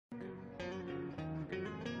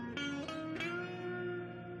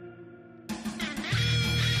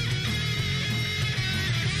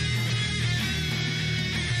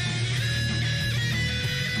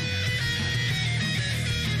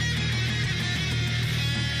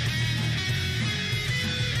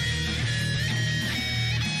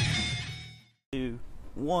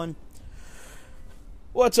1.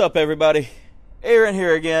 What's up, everybody? Aaron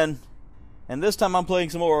here again, and this time I'm playing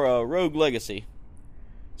some more Rogue Legacy.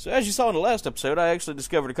 So as you saw in the last episode, I actually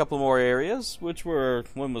discovered a couple more areas, which were,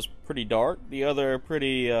 one was pretty dark, the other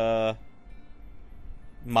pretty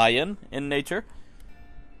Mayan in nature.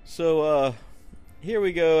 So here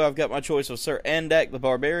we go. I've got my choice of Sir Andak, the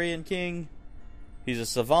Barbarian King. He's a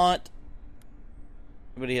savant,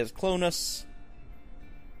 but he has Clonus.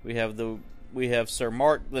 We have Sir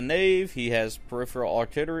Mark the Knave. He has peripheral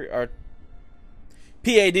artillery,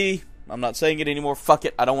 PAD. I'm not saying it anymore. Fuck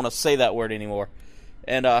it. I don't want to say that word anymore.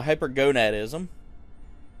 And hypergonadism.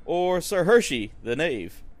 Or Sir Hershey the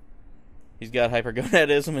Knave. He's got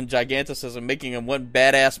hypergonadism and giganticism, making him one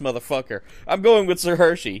badass motherfucker. I'm going with Sir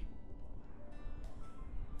Hershey.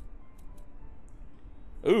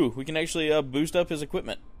 Ooh, we can actually boost up his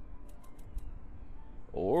equipment.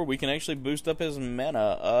 Or we can actually boost up his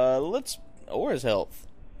mana. Or his health.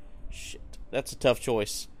 Shit, that's a tough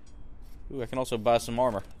choice. Ooh, I can also buy some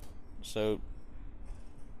armor. So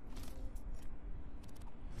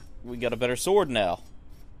we got a better sword now.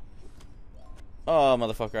 Oh,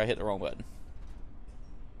 motherfucker, I hit the wrong button.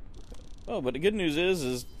 Oh, but the good news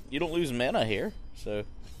is you don't lose mana here. So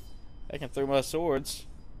I can throw my swords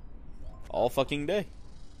all fucking day.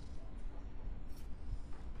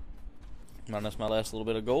 Minus my last little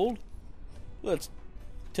bit of gold. Let's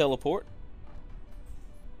teleport.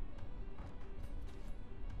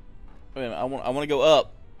 Wait a minute, I want to go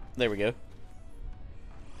up. There we go.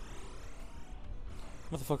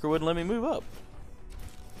 Motherfucker wouldn't let me move up.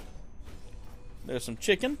 There's some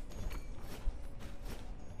chicken.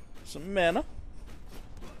 Some mana.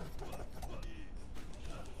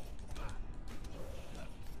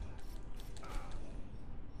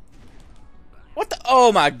 What the?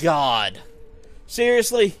 Oh my god.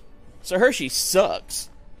 Seriously? Sir Hershey sucks.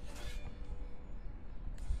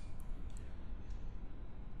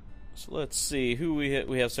 So let's see who we hit.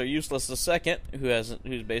 We have Sir Useless II,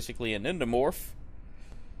 who's basically an endomorph.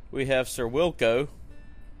 We have Sir Wilco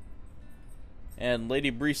and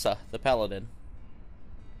Lady Brisa, the paladin.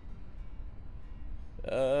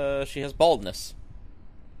 She has baldness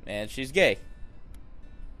and she's gay.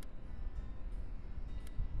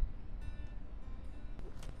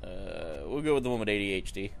 We'll go with the one with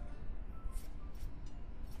ADHD.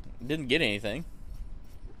 Didn't get anything.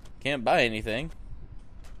 Can't buy anything.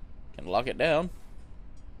 Can lock it down.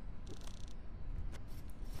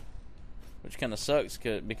 Which kind of sucks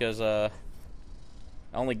because I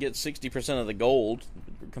only get 60% of the gold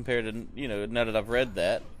compared to, you know, now that I've read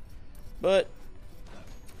that. But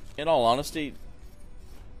in all honesty,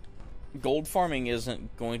 gold farming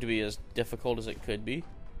isn't going to be as difficult as it could be.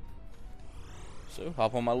 So,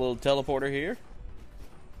 hop on my little teleporter here.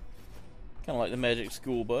 Kind of like the Magic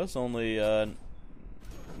School Bus, only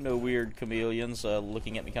no weird chameleons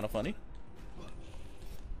looking at me kind of funny.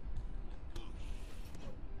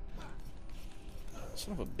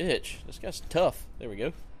 Son of a bitch. This guy's tough. There we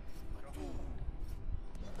go.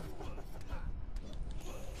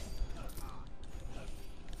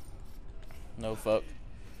 No fuck.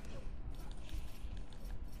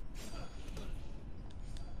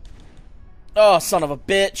 Oh, son of a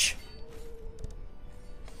bitch.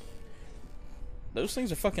 Those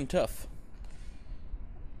things are fucking tough.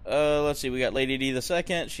 Let's see. We got Lady D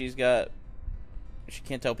II. She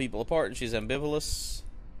can't tell people apart, and she's ambivalous.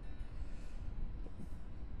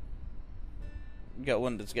 We got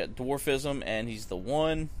one that's got dwarfism, and he's the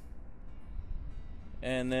one.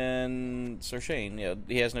 And then Sir Shane, yeah,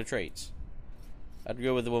 he has no traits. I'd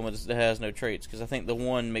go with the one that has no traits, because I think the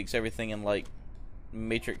one makes everything in, like,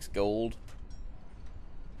 Matrix Gold.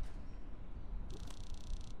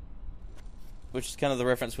 Which is kind of the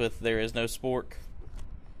reference with there is no spork.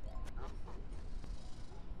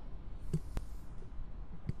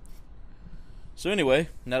 So anyway,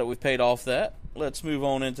 now that we've paid off that, let's move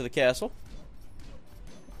on into the castle.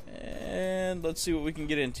 And let's see what we can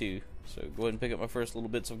get into. So go ahead and pick up my first little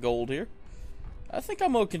bits of gold here. I think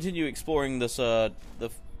I'm going to continue exploring this the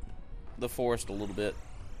forest a little bit.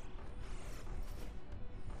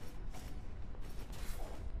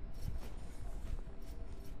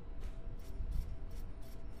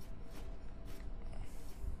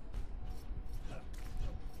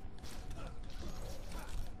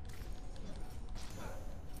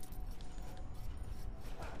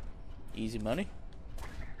 Easy money.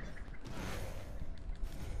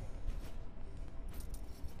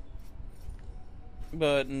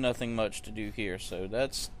 But nothing much to do here, so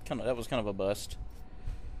that was kind of a bust.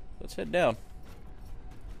 Let's head down.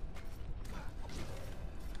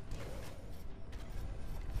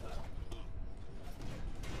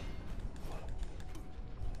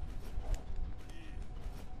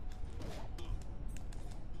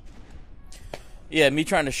 Yeah, me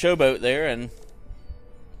trying to showboat there and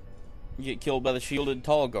get killed by the shielded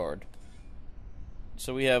tall guard.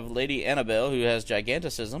 So we have Lady Annabelle, who has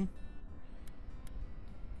giganticism,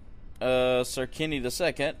 Sir Kenny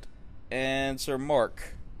II, and Sir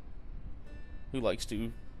Mark, who likes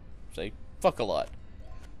to say fuck a lot.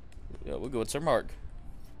 Yeah, we'll go with Sir Mark.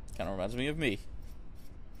 Kind of reminds me of me.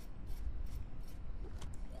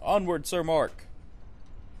 Onward, Sir Mark.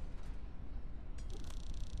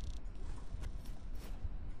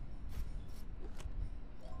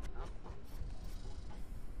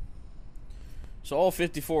 So all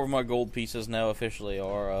 54 of my gold pieces now officially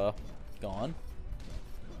are gone.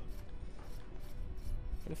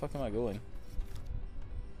 Where the fuck am I going?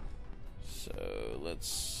 So let's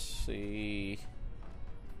see.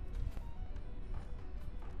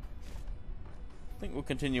 I think we'll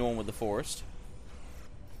continue on with the forest.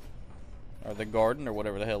 Or the garden, or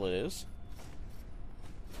whatever the hell it is.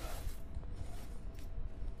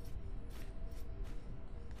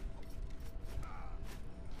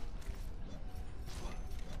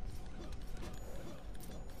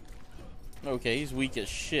 Okay, he's weak as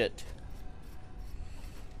shit.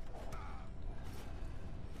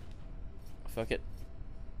 Fuck it.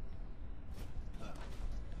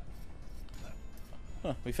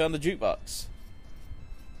 Huh, we found the jukebox.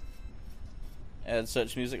 Add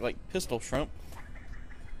such music like Pistol Shrimp.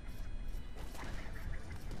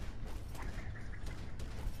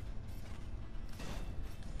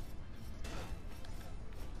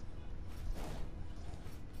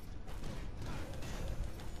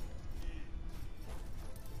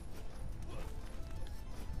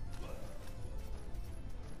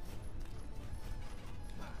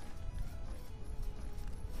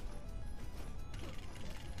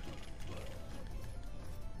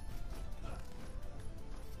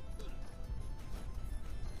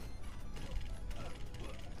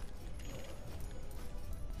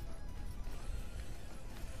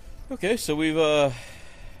 Okay, so we've oh,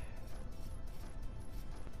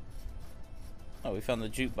 we found the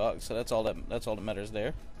jukebox, so that's all that matters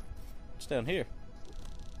there. It's down here.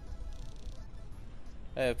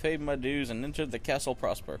 I have paid my dues and entered the castle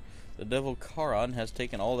prosper. The devil Charon has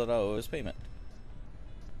taken all that I owe as payment.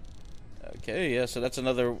 Okay, yeah, so that's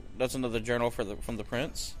another journal from the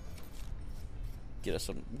prince. Get us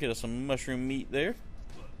some mushroom meat there.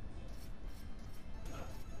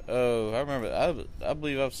 Oh, I remember. I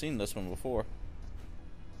believe I've seen this one before.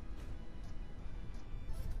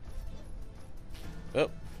 Oh,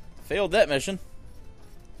 failed that mission.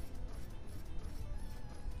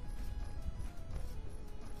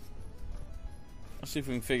 Let's see if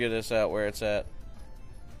we can figure this out where it's at.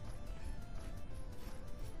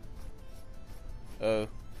 Oh,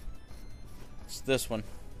 it's this one.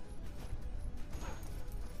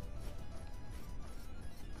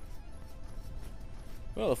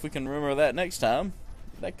 Well, if we can remember that next time,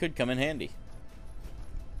 that could come in handy.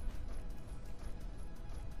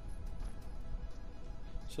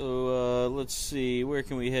 So, let's see, where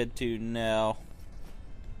can we head to now?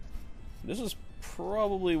 This is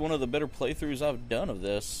probably one of the better playthroughs I've done of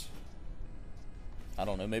this. I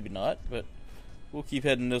don't know, maybe not, but we'll keep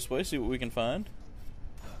heading this way, see what we can find.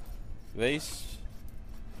 Vase,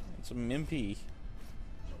 and some MP.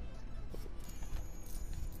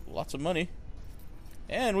 Lots of money.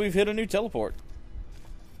 And we've hit a new teleport.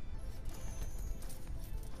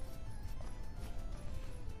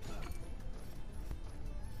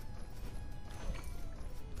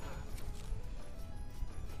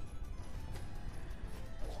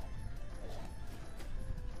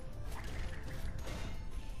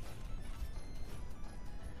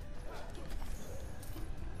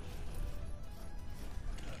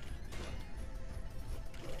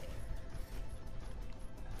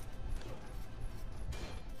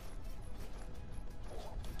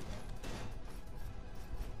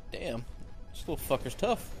 Damn, this little fucker's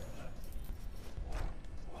tough.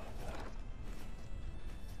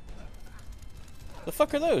 The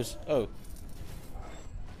fuck are those? Oh.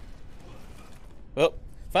 Well,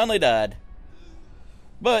 finally died.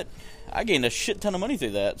 But I gained a shit ton of money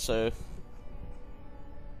through that, so.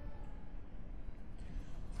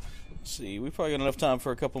 Let's see, we probably got enough time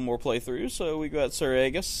for a couple more playthroughs, so we got Sir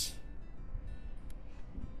Agus.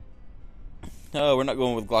 Oh, we're not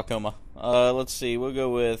going with glaucoma. Let's see, we'll go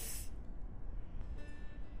with...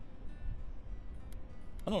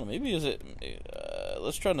 I don't know, maybe is it...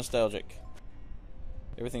 let's try nostalgic.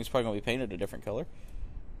 Everything's probably going to be painted a different color.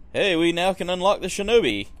 Hey, we now can unlock the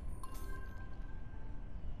Shinobi.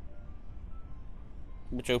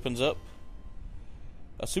 Which opens up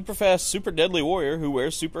a super fast, super deadly warrior who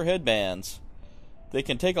wears super headbands. They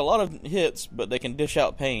can take a lot of hits, but they can dish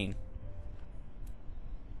out pain.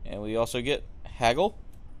 And we also get Haggle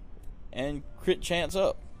and Crit Chance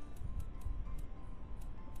Up.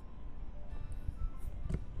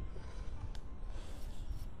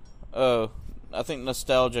 Oh, I think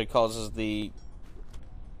nostalgia causes the...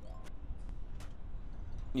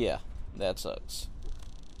 Yeah, that sucks.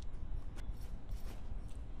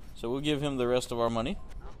 So we'll give him the rest of our money.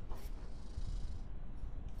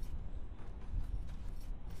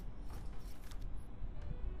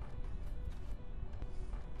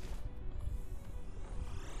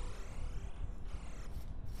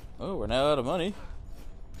 Oh, we're now out of money.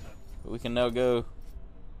 But we can now go...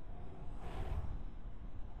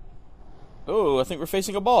 Oh, I think we're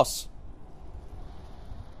facing a boss.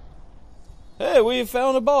 Hey, we have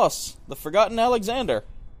found a boss. The Forgotten Alexander.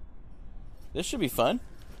 This should be fun.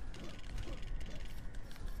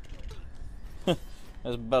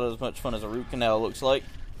 That's about as much fun as a root canal looks like.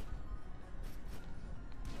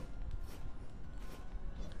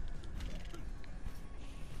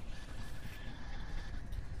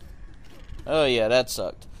 Oh yeah, that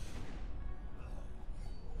sucked.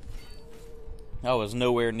 I was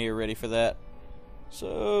nowhere near ready for that.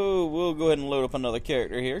 So, we'll go ahead and load up another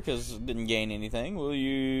character here, because it didn't gain anything. We'll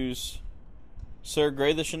use Sir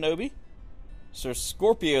Gray the Shinobi, Sir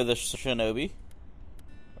Scorpio the Shinobi,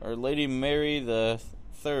 or Lady Mary the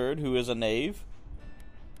Third, who is a knave.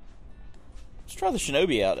 Let's try the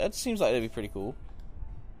Shinobi out. That seems like that'd be pretty cool.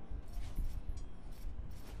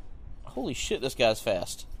 Holy shit, this guy's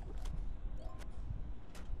fast.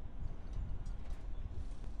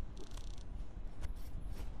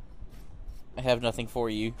 I have nothing for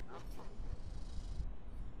you.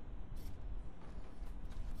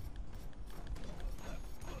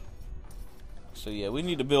 So yeah, we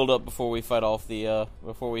need to build up before we fight off the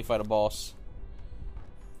before we fight a boss.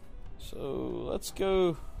 So let's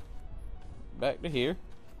go back to here.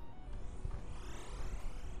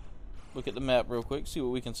 Look at the map real quick, see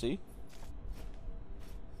what we can see.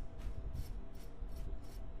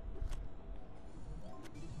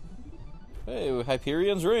 Hey,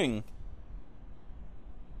 Hyperion's Ring.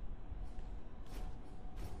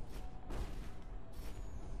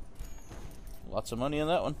 Lots of money in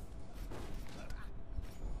that one.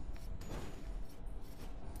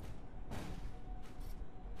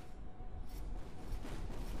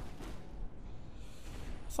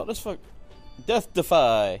 I thought this Death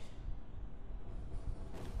Defy.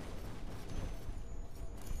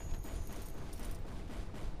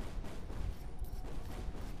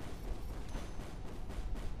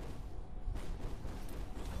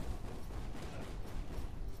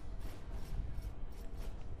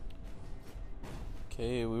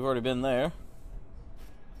 Okay, we've already been there.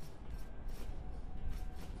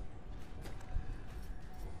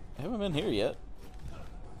 I haven't been here yet.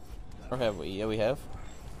 Or have we? Yeah, we have.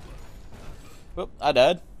 Whoop, I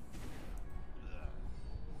died.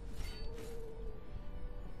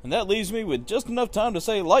 And that leaves me with just enough time to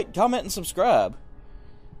say like, comment, and subscribe.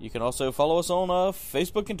 You can also follow us on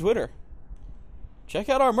Facebook and Twitter. Check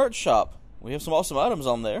out our merch shop. We have some awesome items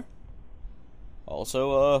on there.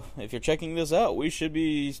 Also, if you're checking this out, we should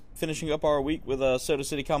be finishing up our week with Soda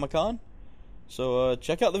City Comic-Con. So,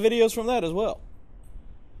 check out the videos from that as well.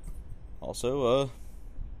 Also, I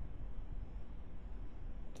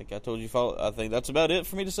think I told you I think that's about it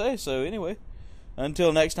for me to say. So, anyway,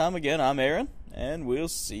 until next time, again, I'm Aaron, and we'll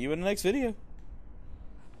see you in the next video.